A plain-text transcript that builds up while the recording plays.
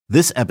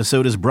This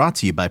episode is brought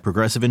to you by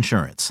Progressive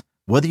Insurance.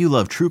 Whether you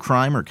love true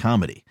crime or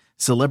comedy,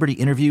 celebrity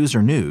interviews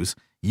or news,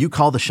 you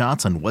call the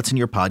shots on what's in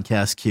your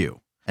podcast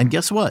queue. And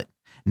guess what?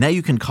 Now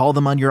you can call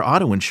them on your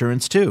auto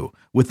insurance too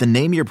with the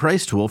Name Your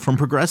Price tool from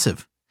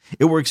Progressive.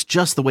 It works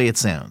just the way it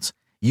sounds.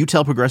 You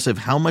tell Progressive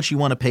how much you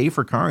want to pay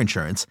for car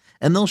insurance,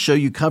 and they'll show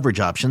you coverage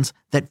options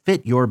that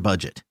fit your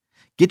budget.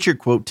 Get your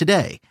quote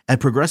today at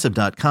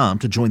Progressive.com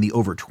to join the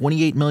over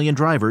 28 million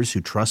drivers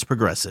who trust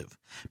Progressive.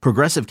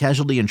 Progressive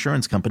Casualty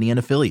Insurance Company and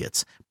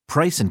Affiliates.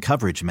 Price and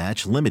coverage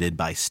match limited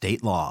by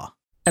state law.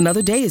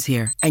 Another day is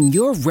here, and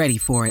you're ready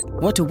for it.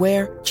 What to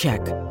wear?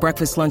 Check.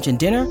 Breakfast, lunch, and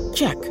dinner?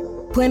 Check.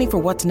 Planning for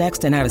what's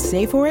next and how to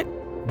save for it?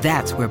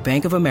 That's where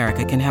Bank of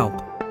America can help.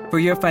 For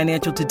your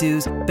financial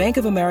to-dos, Bank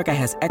of America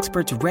has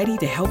experts ready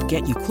to help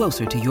get you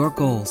closer to your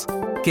goals.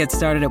 Get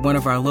started at one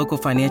of our local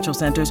financial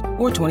centers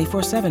or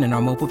 24/7 in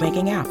our mobile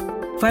banking app.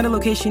 Find a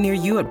location near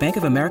you at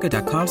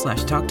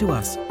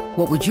bankofamerica.com/talktous.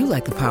 What would you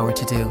like the power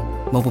to do?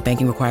 Mobile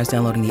banking requires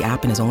downloading the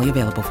app and is only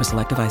available for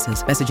select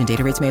devices. Message and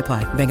data rates may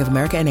apply. Bank of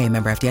America N.A.,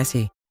 member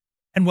FDIC.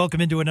 And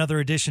welcome into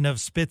another edition of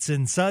Spits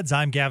and Suds.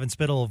 I'm Gavin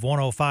Spittle of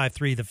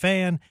 105.3 The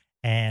Fan,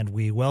 and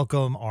we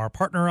welcome our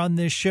partner on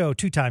this show,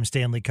 two-time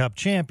Stanley Cup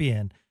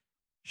champion,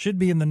 should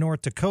be in the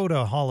North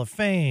Dakota Hall of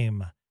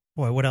Fame.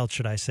 Boy, what else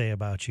should I say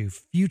about you?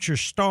 Future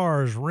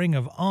Stars, Ring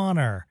of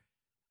Honor,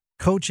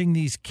 coaching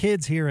these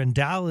kids here in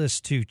Dallas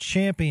to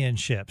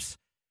championships.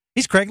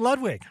 He's Craig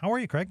Ludwig. How are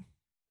you, Craig?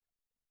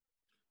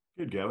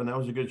 Good, Gavin. That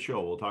was a good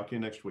show. We'll talk to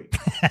you next week.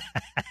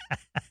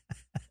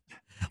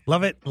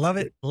 Love it, love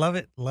it, love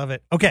it, love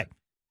it. Okay.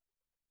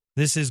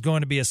 This is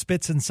going to be a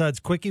Spits and Suds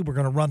quickie. We're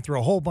going to run through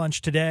a whole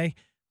bunch today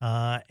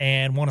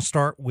and want to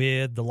start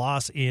with the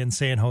loss in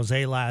San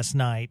Jose last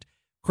night.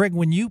 Craig,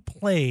 when you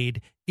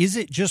played, is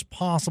it just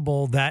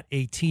possible that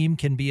a team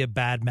can be a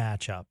bad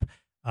matchup?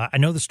 I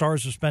know the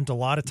Stars have spent a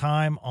lot of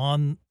time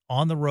on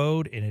the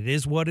road, and it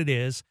is what it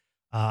is.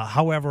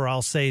 However,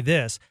 I'll say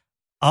this.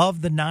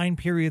 Of the 9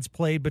 periods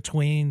played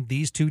between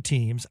these two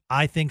teams,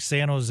 I think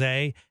San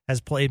Jose has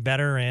played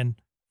better in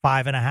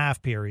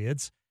 5.5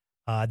 periods.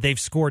 They've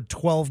scored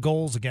 12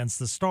 goals against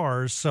the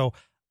Stars, so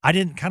I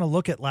didn't kind of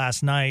look at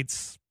last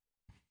night's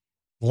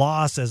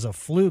loss as a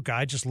fluke.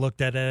 I just looked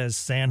at it as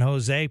San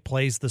Jose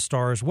plays the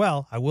Stars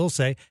well. I will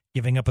say,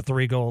 giving up a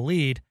 3-goal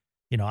lead,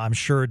 I'm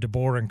sure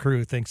DeBoer and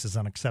crew thinks is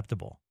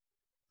unacceptable.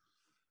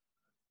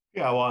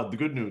 Yeah, well, the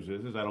good news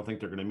is I don't think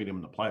they're going to meet them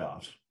in the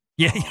playoffs.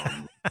 Yeah.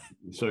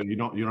 So you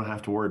don't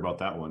have to worry about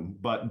that one.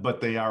 But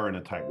they are in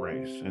a tight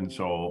race, and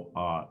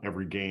so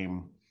every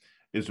game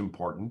is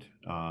important.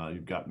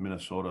 You've got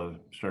Minnesota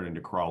starting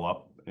to crawl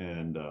up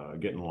and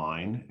get in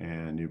line,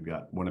 and you've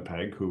got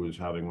Winnipeg, who is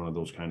having one of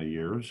those kind of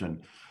years.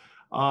 And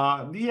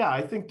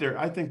I think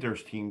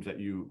there's teams that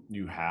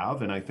you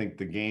have, and I think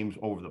the games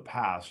over the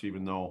past,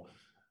 even though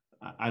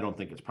I don't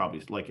think it's probably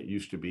like it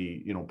used to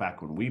be,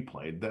 back when we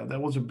played,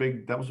 that was a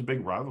big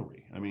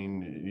rivalry. I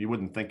mean, you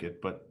wouldn't think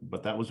it,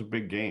 but that was a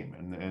big game,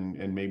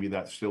 and maybe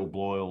that still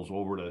boils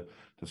over to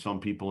some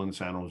people in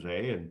San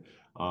Jose. And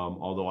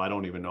although I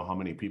don't even know how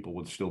many people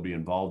would still be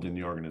involved in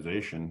the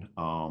organization,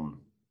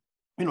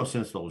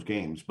 since those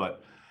games.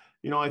 But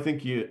I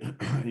think you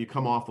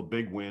come off a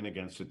big win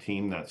against a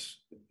team that's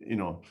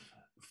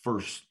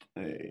first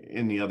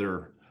in the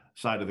other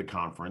side of the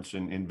conference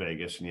in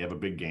Vegas, and you have a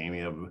big game.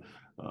 You have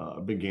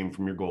a big game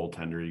from your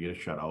goaltender. You get a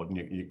shutout, and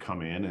you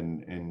come in,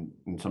 and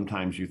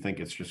sometimes you think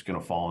it's just going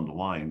to fall into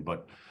line.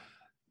 But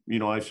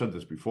I said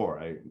this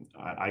before.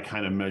 I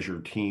kind of measure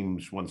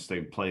teams once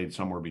they've played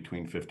somewhere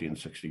between 50 and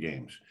 60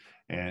 games,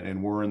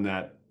 and we're in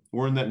that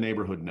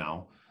neighborhood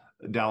now.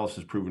 Dallas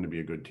has proven to be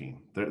a good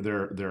team.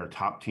 They're a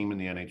top team in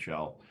the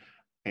NHL,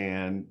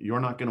 and you're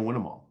not going to win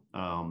them all.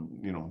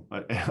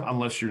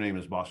 Unless your name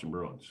is Boston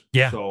Bruins.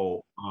 Yeah.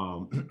 So,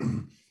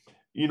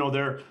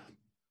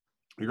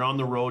 you're on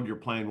the road. You're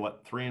playing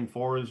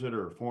 3-4, is it,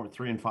 or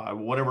 3-5,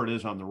 whatever it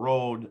is on the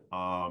road. They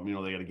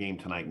got a game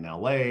tonight in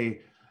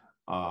LA.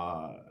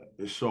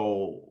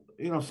 So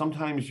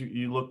sometimes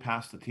you look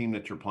past the team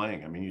that you're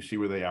playing. I mean, you see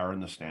where they are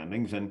in the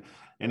standings, and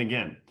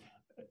again,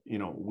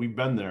 we've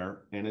been there,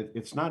 and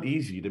it's not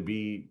easy to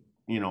be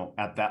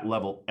at that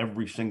level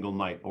every single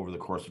night over the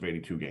course of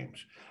 82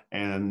 games.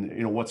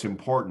 And what's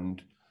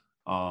important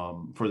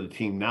for the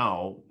team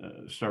now,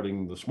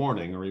 starting this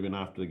morning or even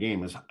after the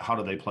game, is how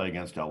do they play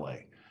against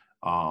LA?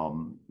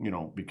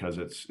 Because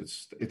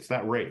it's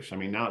that race. I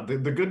mean, now the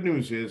good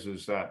news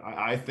is that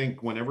I think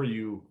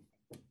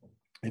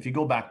if you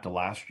go back to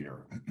last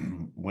year,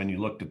 when you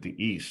looked at the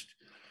East,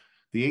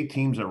 the 8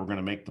 teams that were going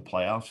to make the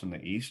playoffs in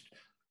the East,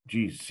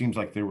 seems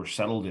like they were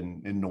settled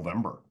in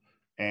November.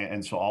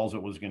 And so all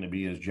it was going to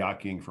be is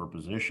jockeying for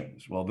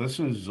positions. Well, this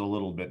is a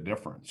little bit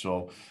different.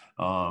 So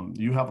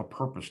you have a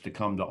purpose to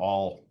come to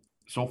all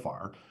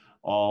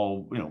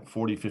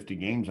 40, 50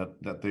 games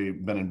that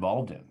they've been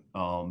involved in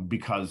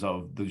because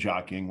of the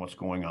jockeying, what's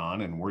going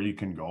on and where you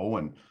can go.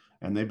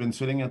 And they've been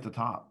sitting at the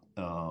top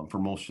for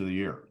most of the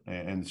year.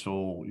 And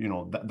so,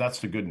 that's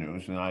the good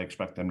news. And I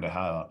expect them to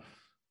have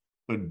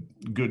a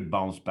good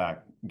bounce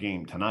back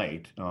game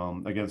tonight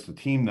against a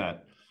team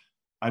that,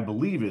 I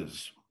believe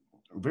is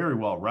very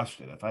well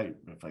rested. If I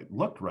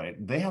looked right,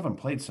 they haven't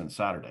played since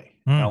Saturday,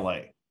 LA.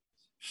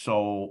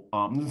 So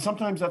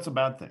sometimes that's a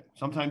bad thing.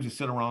 Sometimes you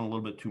sit around a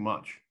little bit too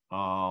much.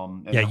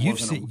 And Yeah,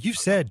 you've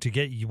said to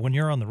get you when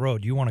you're on the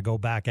road, you want to go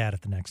back at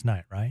it the next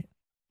night, right?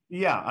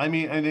 Yeah, I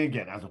mean, and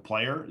again, as a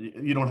player,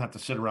 you don't have to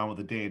sit around with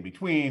a day in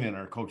between, and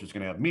our coach is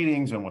going to have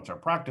meetings, and what's our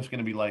practice going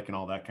to be like, and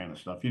all that kind of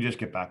stuff. You just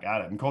get back at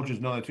it, and coaches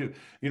know that too.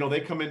 They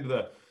come into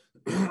the.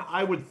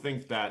 I would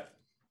think that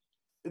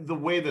the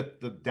way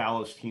that the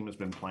Dallas team has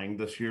been playing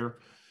this year,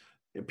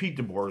 Pete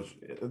DeBoer,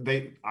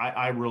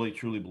 I really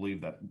truly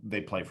believe that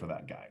they play for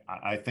that guy.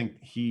 I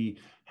think he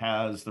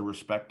has the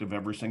respect of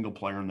every single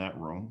player in that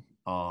room.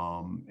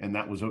 And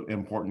that was an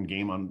important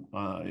game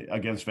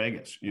against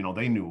Vegas.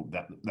 They knew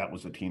that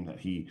was a team that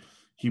he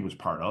was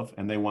part of,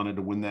 and they wanted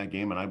to win that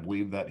game. And I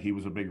believe that he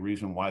was a big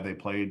reason why they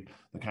played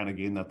the kind of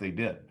game that they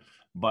did.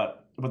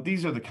 But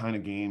these are the kind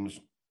of games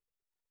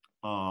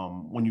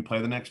when you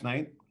play the next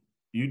night,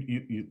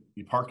 you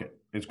park it.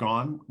 It's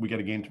gone. We get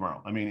a game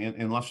tomorrow. I mean,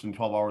 in less than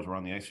 12 hours, we're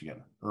on the ice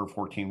again, or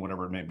 14,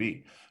 whatever it may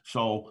be.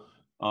 So,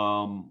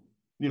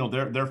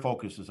 their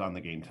focus is on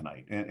the game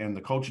tonight, and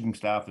the coaching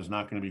staff is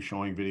not going to be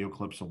showing video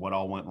clips of what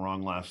all went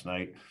wrong last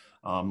night,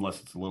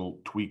 unless it's a little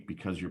tweak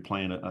because you're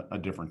playing a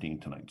different team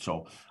tonight.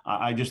 So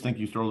I just think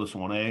you throw this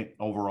one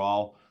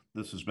overall.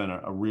 This has been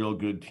a real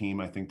good team.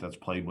 I think that's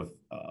played with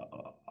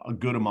a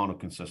good amount of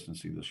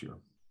consistency this year.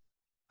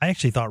 I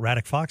actually thought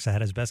Radek Fox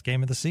had his best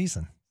game of the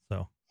season.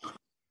 So.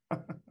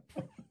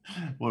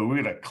 Well,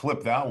 we're going to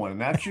clip that one.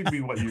 And that should be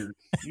what you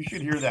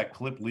should hear that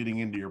clip leading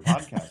into your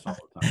podcast all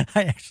the time.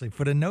 I actually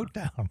put a note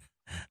down.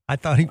 I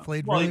thought he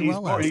played really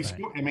well last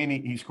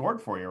night. He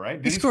scored for you, right?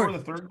 Did he score the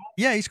third goal?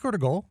 Yeah, he scored a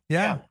goal.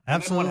 Yeah,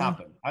 absolutely. Then what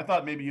happened? I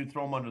thought maybe you'd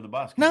throw him under the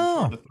bus. No. He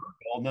scored the third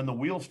goal, and then the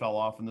wheels fell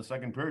off in the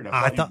second period.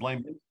 I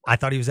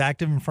thought he was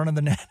active in front of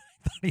the net.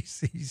 I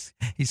thought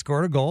he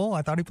scored a goal.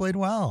 I thought he played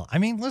well. I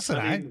mean, listen,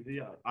 I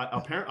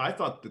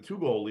thought the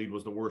 2-goal lead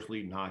was the worst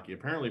lead in hockey.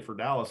 Apparently for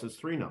Dallas, it's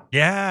 3-0.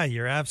 Yeah,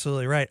 you're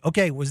absolutely right.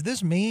 Okay, was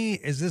this me?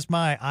 Is this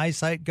my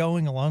eyesight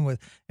going along with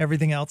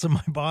everything else in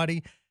my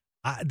body?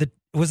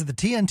 Was it the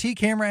TNT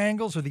camera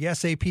angles or the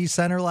SAP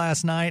Center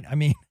last night? I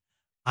mean,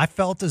 I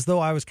felt as though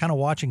I was kind of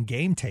watching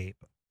game tape.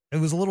 It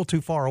was a little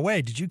too far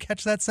away. Did you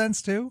catch that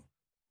sense too?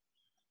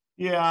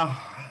 Yeah.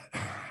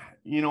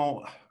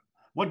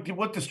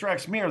 What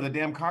distracts me are the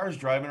damn cars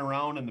driving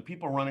around and the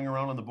people running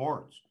around on the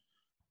boards.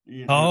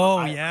 Yeah.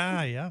 I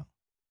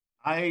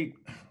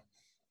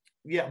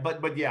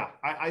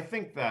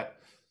think that,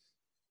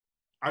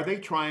 are they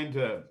trying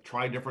to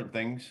try different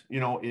things?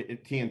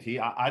 At TNT,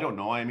 I don't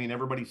know. I mean,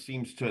 everybody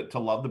seems to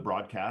love the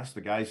broadcast.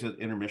 The guys at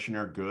intermission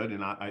are good,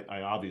 and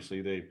I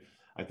obviously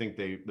I think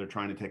they're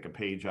trying to take a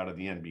page out of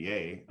the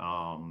NBA,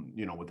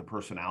 with the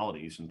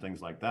personalities and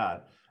things like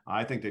that.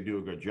 I think they do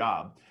a good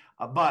job.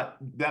 But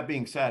that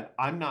being said,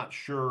 I'm not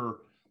sure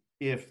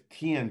if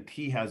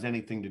TNT has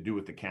anything to do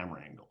with the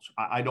camera angles.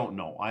 I don't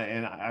know.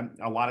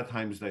 A lot of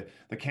times the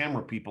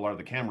camera people are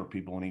the camera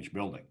people in each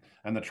building,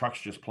 and the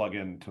trucks just plug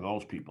into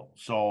those people.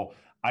 So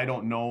I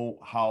don't know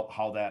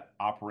how that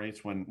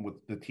operates with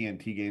the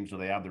TNT games. Do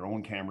they have their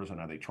own cameras, and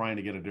are they trying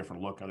to get a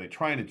different look? Are they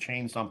trying to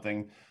change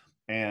something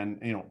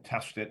and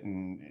test it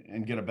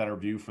and get a better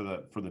view for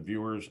the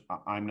viewers?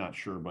 I'm not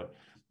sure, but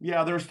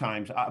yeah, there's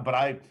times.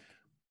 But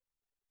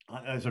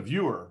as a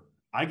viewer,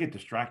 I get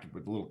distracted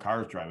with little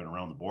cars driving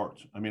around the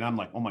boards. I mean, I'm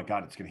like, oh my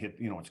God, it's going to hit,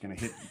 it's going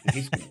to hit.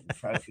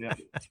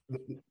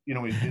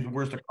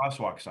 Where's the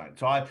crosswalk sign?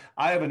 So I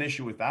have an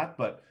issue with that,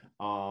 but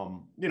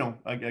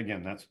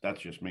again, that's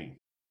just me.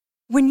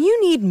 When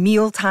you need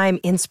mealtime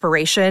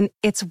inspiration,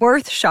 it's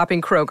worth shopping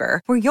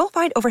Kroger, where you'll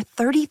find over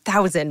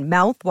 30,000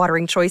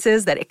 mouth-watering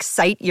choices that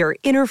excite your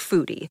inner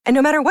foodie. And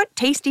no matter what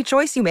tasty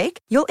choice you make,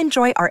 you'll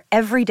enjoy our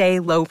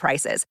everyday low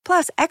prices,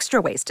 plus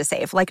extra ways to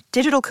save, like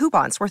digital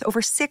coupons worth over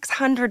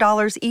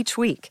 $600 each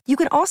week. You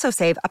can also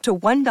save up to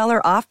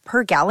 $1 off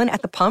per gallon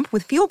at the pump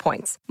with fuel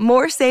points.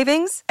 More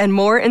savings and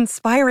more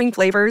inspiring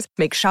flavors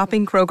make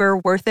shopping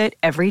Kroger worth it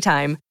every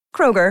time.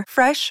 Kroger,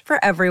 fresh for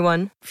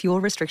everyone.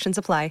 Fuel restrictions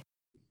apply.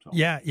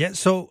 Yeah.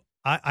 So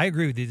I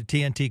agree with you. The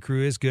TNT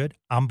crew is good.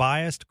 I'm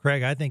biased.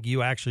 Craig, I think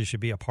you actually should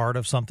be a part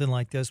of something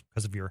like this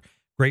because of your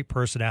great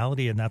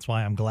personality, and that's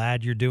why I'm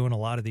glad you're doing a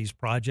lot of these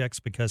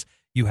projects, because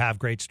you have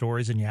great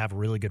stories and you have a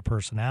really good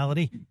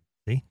personality.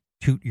 See?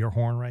 Toot your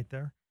horn right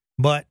there.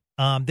 But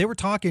they were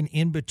talking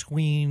in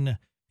between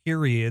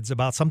periods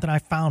about something I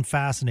found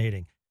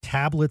fascinating,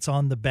 tablets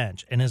on the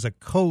bench. And as a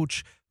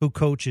coach who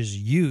coaches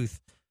youth,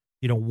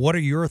 what are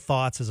your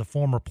thoughts as a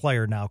former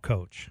player, now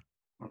coach?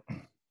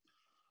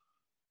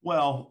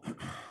 Well,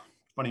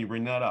 funny you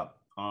bring that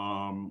up.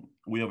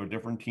 We have a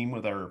different team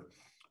with our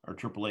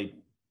AAA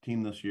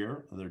team this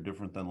year. They're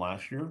different than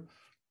last year.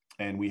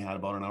 And we had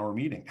about an hour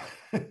meeting.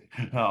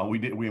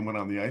 We went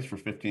on the ice for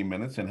 15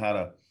 minutes and had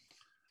I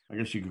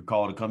guess you could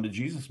call it a come to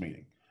Jesus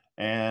meeting.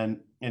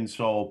 And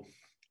so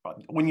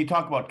when you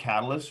talk about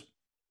catalysts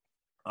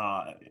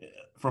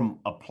from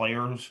a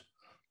player's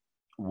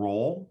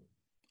role,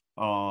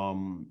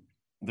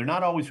 they're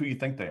not always who you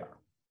think they are.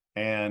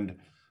 And,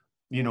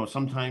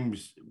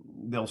 sometimes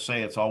they'll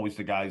say it's always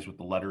the guys with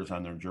the letters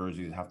on their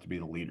jerseys that have to be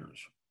the leaders.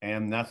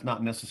 And that's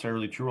not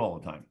necessarily true all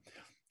the time.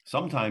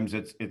 Sometimes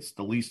it's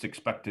the least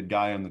expected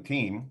guy on the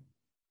team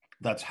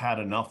that's had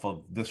enough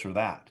of this or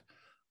that,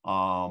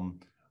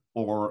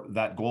 or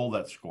that goal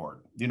that's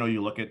scored.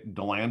 You look at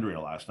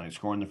Dellandrea last night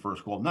scoring the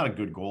first goal. Not a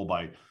good goal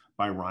by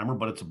Reimer,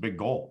 but it's a big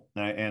goal.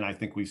 And I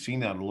think we've seen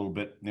that a little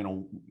bit,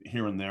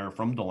 here and there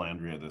from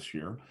Dellandrea this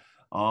year.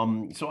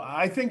 So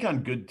I think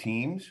on good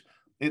teams,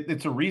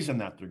 it's a reason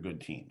that they're good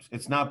teams.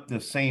 It's not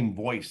the same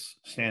voice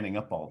standing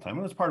up all the time.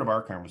 And it's part of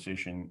our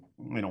conversation,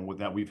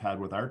 that we've had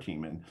with our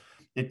team. And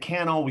it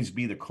can't always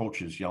be the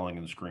coaches yelling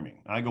and screaming.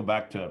 I go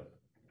back to,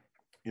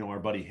 our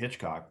buddy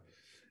Hitchcock,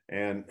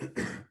 and,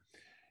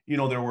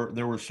 there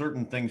were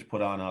certain things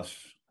put on us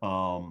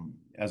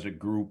as a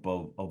group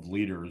of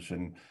leaders.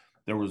 And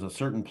there was a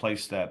certain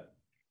place that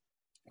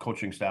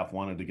coaching staff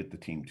wanted to get the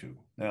team to,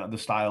 the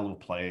style of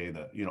play,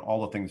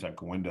 all the things that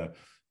go into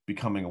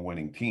becoming a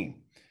winning team.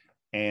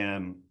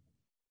 And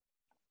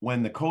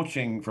when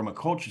from a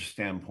coach's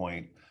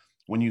standpoint,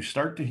 when you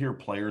start to hear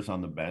players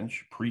on the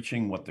bench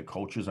preaching what the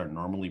coaches are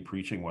normally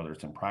preaching, whether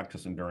it's in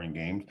practice and during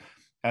games,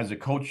 as a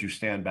coach, you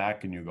stand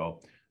back and you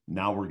go,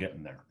 now we're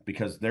getting there,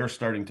 because they're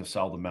starting to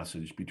sell the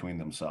message between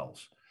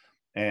themselves.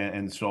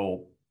 And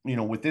so,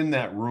 within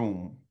that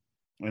room,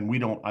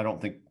 and I don't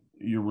think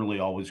you're really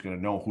always going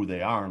to know who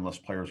they are unless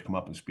players come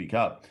up and speak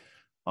up.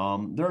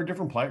 There are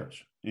different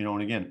players,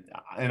 and again,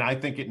 and I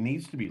think it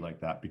needs to be like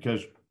that,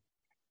 because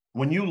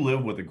when you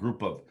live with a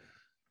group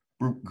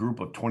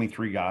of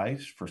 23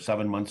 guys for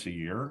 7 months a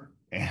year,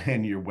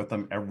 and you're with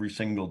them every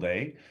single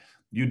day,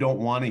 you don't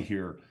want to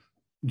hear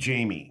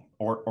Jamie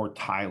or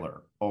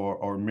Tyler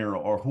or Miro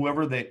or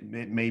whoever it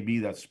may be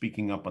that's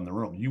speaking up in the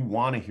room. You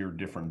want to hear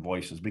different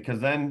voices, because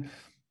then,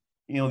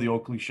 the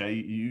old cliche,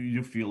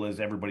 you feel as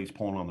everybody's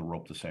pulling on the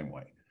rope the same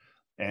way.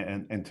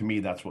 And to me,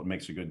 that's what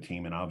makes a good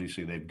team. And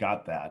obviously they've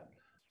got that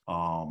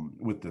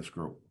with this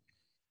group.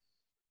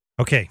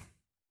 Okay.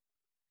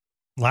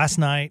 Last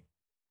night,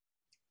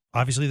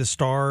 obviously the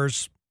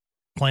Stars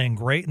playing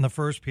great in the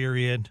first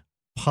period.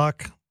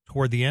 Puck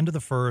toward the end of the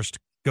first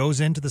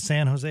goes into the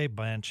San Jose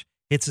bench,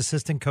 hits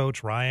assistant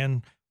coach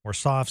Ryan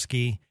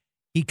Warsofsky.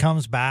 He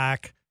comes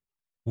back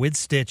with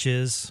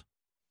stitches.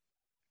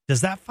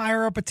 Does that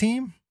fire up a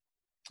team?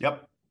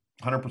 Yep,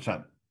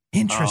 100%.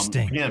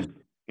 Interesting. Again,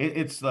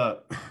 it's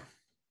the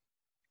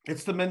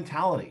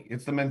mentality.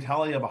 It's the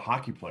mentality of a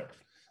hockey player.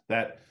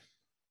 That,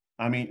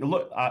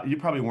 look, you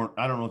probably weren't.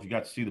 I don't know if you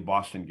got to see the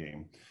Boston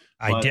game.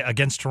 I did,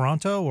 against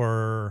Toronto,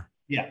 or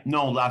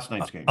last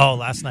night's game.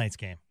 Last night's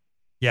game.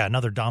 Yeah,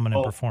 another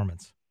dominant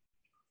performance.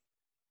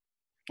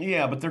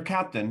 Yeah, but their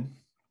captain,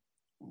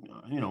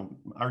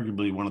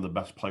 arguably one of the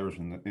best players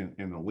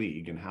in the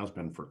league, and has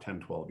been for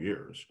 10, 12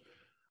 years,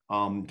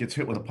 gets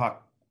hit with a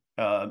puck.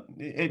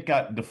 It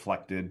got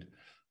deflected,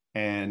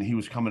 and he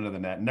was coming to the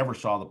net, never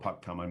saw the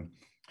puck coming,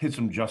 hits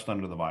him just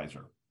under the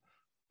visor,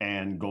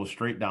 and goes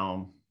straight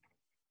down.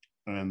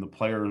 And the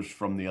players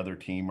from the other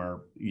team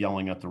are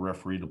yelling at the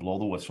referee to blow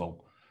the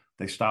whistle.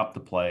 They stop the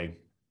play.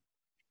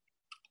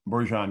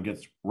 Bergeron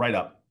gets right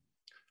up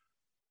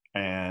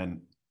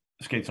and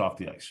skates off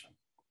the ice.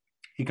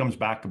 He comes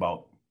back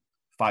about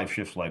 5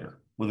 shifts later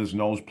with his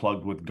nose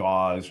plugged with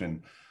gauze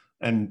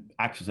and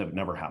acts as if it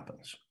never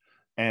happens.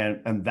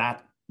 And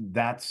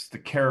that's the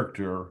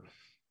character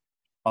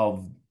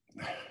of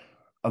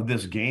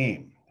this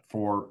game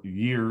for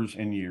years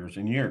and years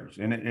and years.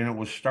 And it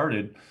was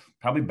started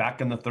probably back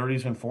in the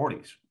 30s and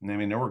 40s.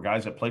 There were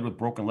guys that played with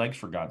broken legs,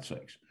 for God's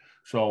sakes.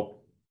 So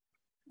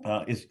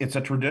it's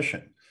a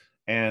tradition.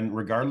 And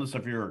regardless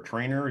if you're a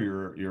trainer,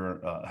 you're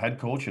a head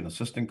coach, an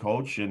assistant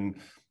coach, and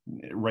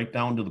right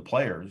down to the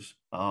players,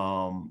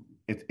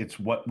 it's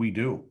what we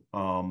do.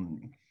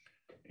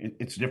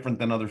 It's different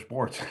than other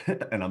sports.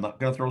 And I'm not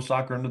going to throw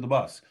soccer under the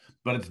bus,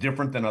 but it's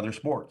different than other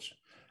sports.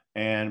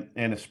 And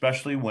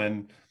especially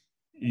when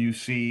you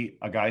see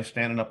a guy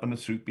standing up in the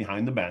suit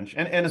behind the bench,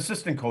 and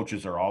assistant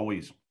coaches are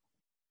always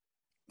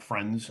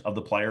friends of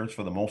the players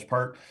for the most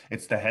part.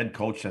 It's the head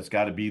coach that's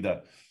got to be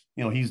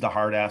he's the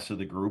hard ass of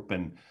the group,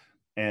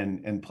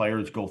 and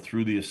players go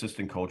through the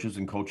assistant coaches,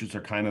 and coaches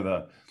are kind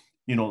of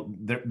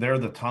they're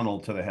the tunnel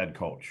to the head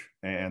coach,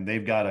 and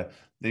they've got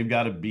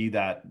to be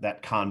that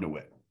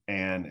conduit.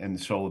 And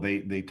so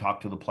they talk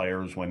to the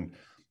players when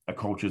a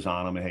coach is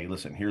on them, and hey,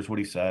 listen, here's what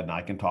he said, and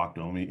I can talk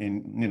to him.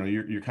 And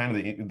you're kind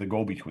of the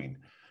go-between.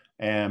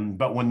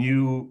 But when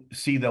you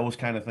see those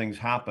kind of things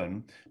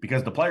happen,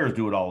 because the players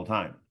do it all the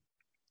time,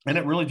 and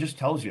it really just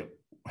tells you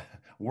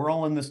we're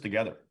all in this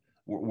together.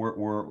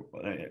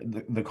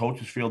 The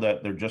coaches feel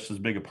that they're just as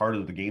big a part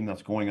of the game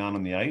that's going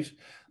on the ice.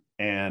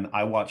 And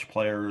I watch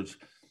players,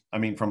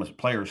 from a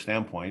player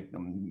standpoint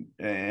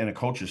and a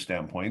coach's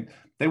standpoint,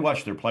 they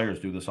watch their players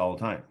do this all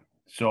the time.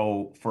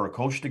 So for a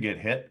coach to get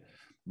hit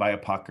by a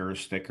puck or a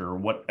stick or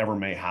whatever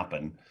may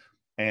happen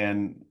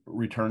and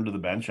return to the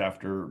bench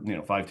after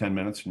 5-10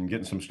 minutes and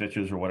getting some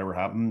stitches or whatever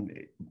happened,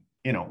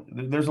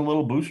 there's a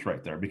little boost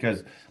right there,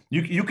 because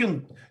you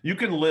can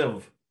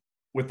live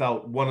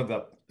without one of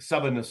the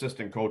 7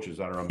 assistant coaches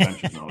that are on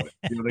benches nowadays.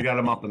 They got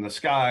them up in the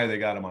sky, they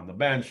got them on the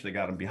bench, they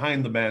got them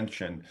behind the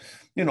bench, and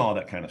all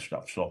that kind of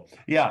stuff. So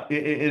yeah,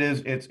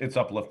 it's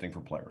uplifting for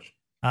players.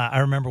 I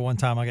remember one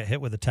time I got hit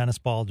with a tennis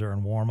ball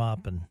during warm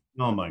up, and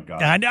oh my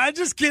God, I'm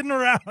just kidding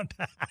around.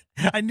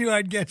 I knew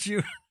I'd get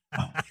you.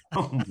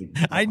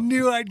 I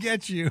knew I'd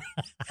get you.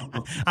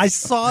 I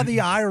saw the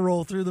eye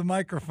roll through the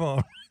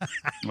microphone.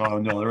 Oh,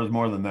 no, there was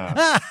more than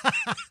that.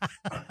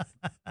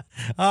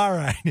 All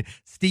right.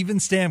 Steven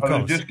Stamkos.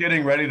 I was just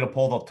getting ready to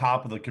pull the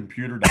top of the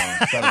computer down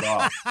and shut it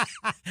off.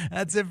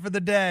 That's it for the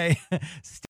day.